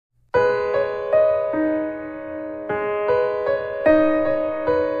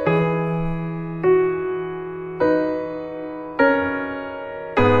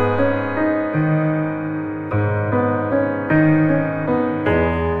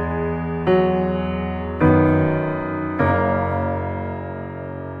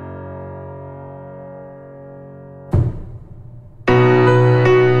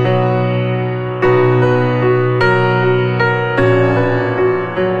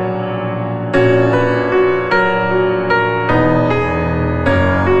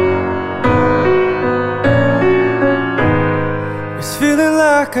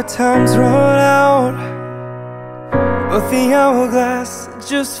time's run out, but the hourglass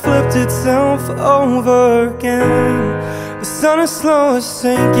just flipped itself over again. The sun is slowly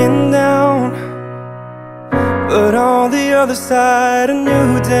sinking down, but on the other side a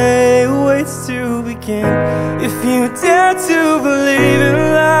new day waits to begin. If you dare to believe in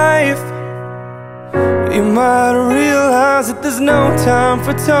life, you might realize that there's no time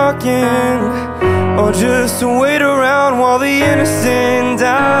for talking, or just to wait around while the innocent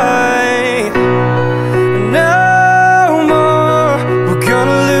die. No more, we're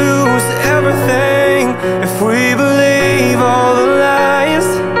gonna lose everything if we believe all the lies.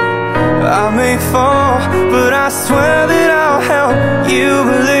 I may fall, but I swear that I'll help you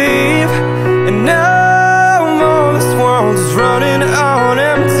believe. And no more, this world is running on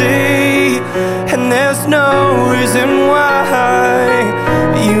empty, and there's no reason why.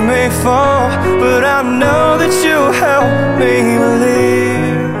 You may fall, but I know that you'll help me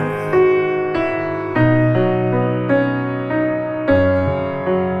believe.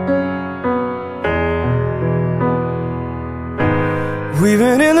 We've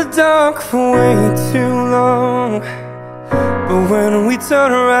been in the dark for way too long, but when we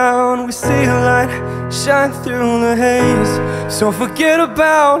turn around we see a light shine through the haze. So forget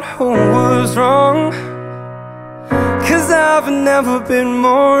about who was wrong, 'cause I've never been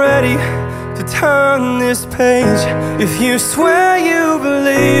more ready to turn this page. If you swear you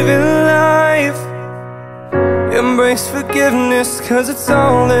believe in life, embrace forgiveness, 'cause it's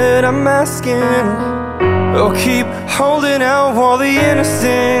all that I'm asking. Oh, keep holding out while the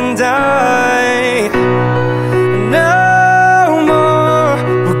innocent die. No more,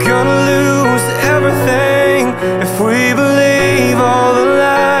 we're gonna lose everything if we believe all the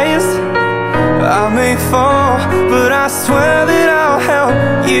lies. I may fall, but I swear that I'll help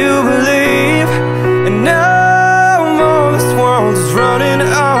you believe. And no more, this world is running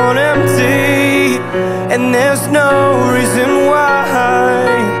on empty, and there's no reason why.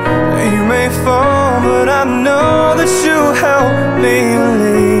 You may fall, but I know that you'll help me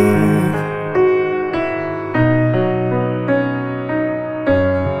believe.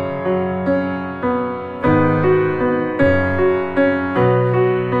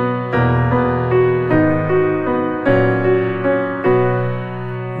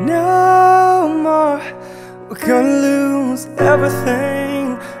 No more, we're gonna lose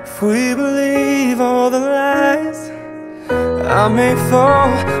everything if we believe all the lies. I may fall,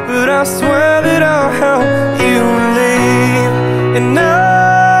 but I swear that I'll help you believe. And no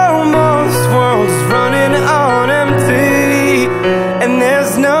more, this world is running on empty, and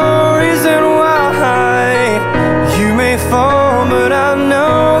there's no reason why. You may fall, but I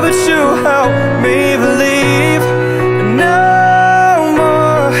know that you'll help me believe. And no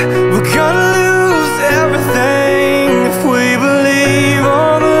more, we're gonna lose everything if we believe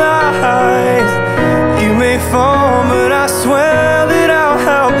all the lies. You may fall, but I swear that I'll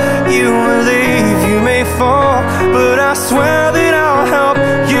help you believe. You may fall, but I swear that I'll help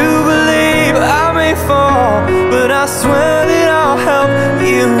you believe. I may fall, but I swear that I'll help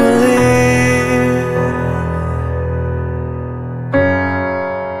you believe.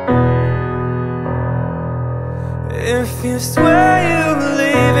 If you swear you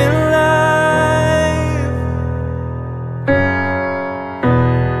believe in life,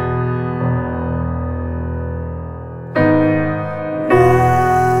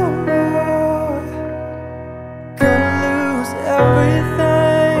 no more, gonna lose everything.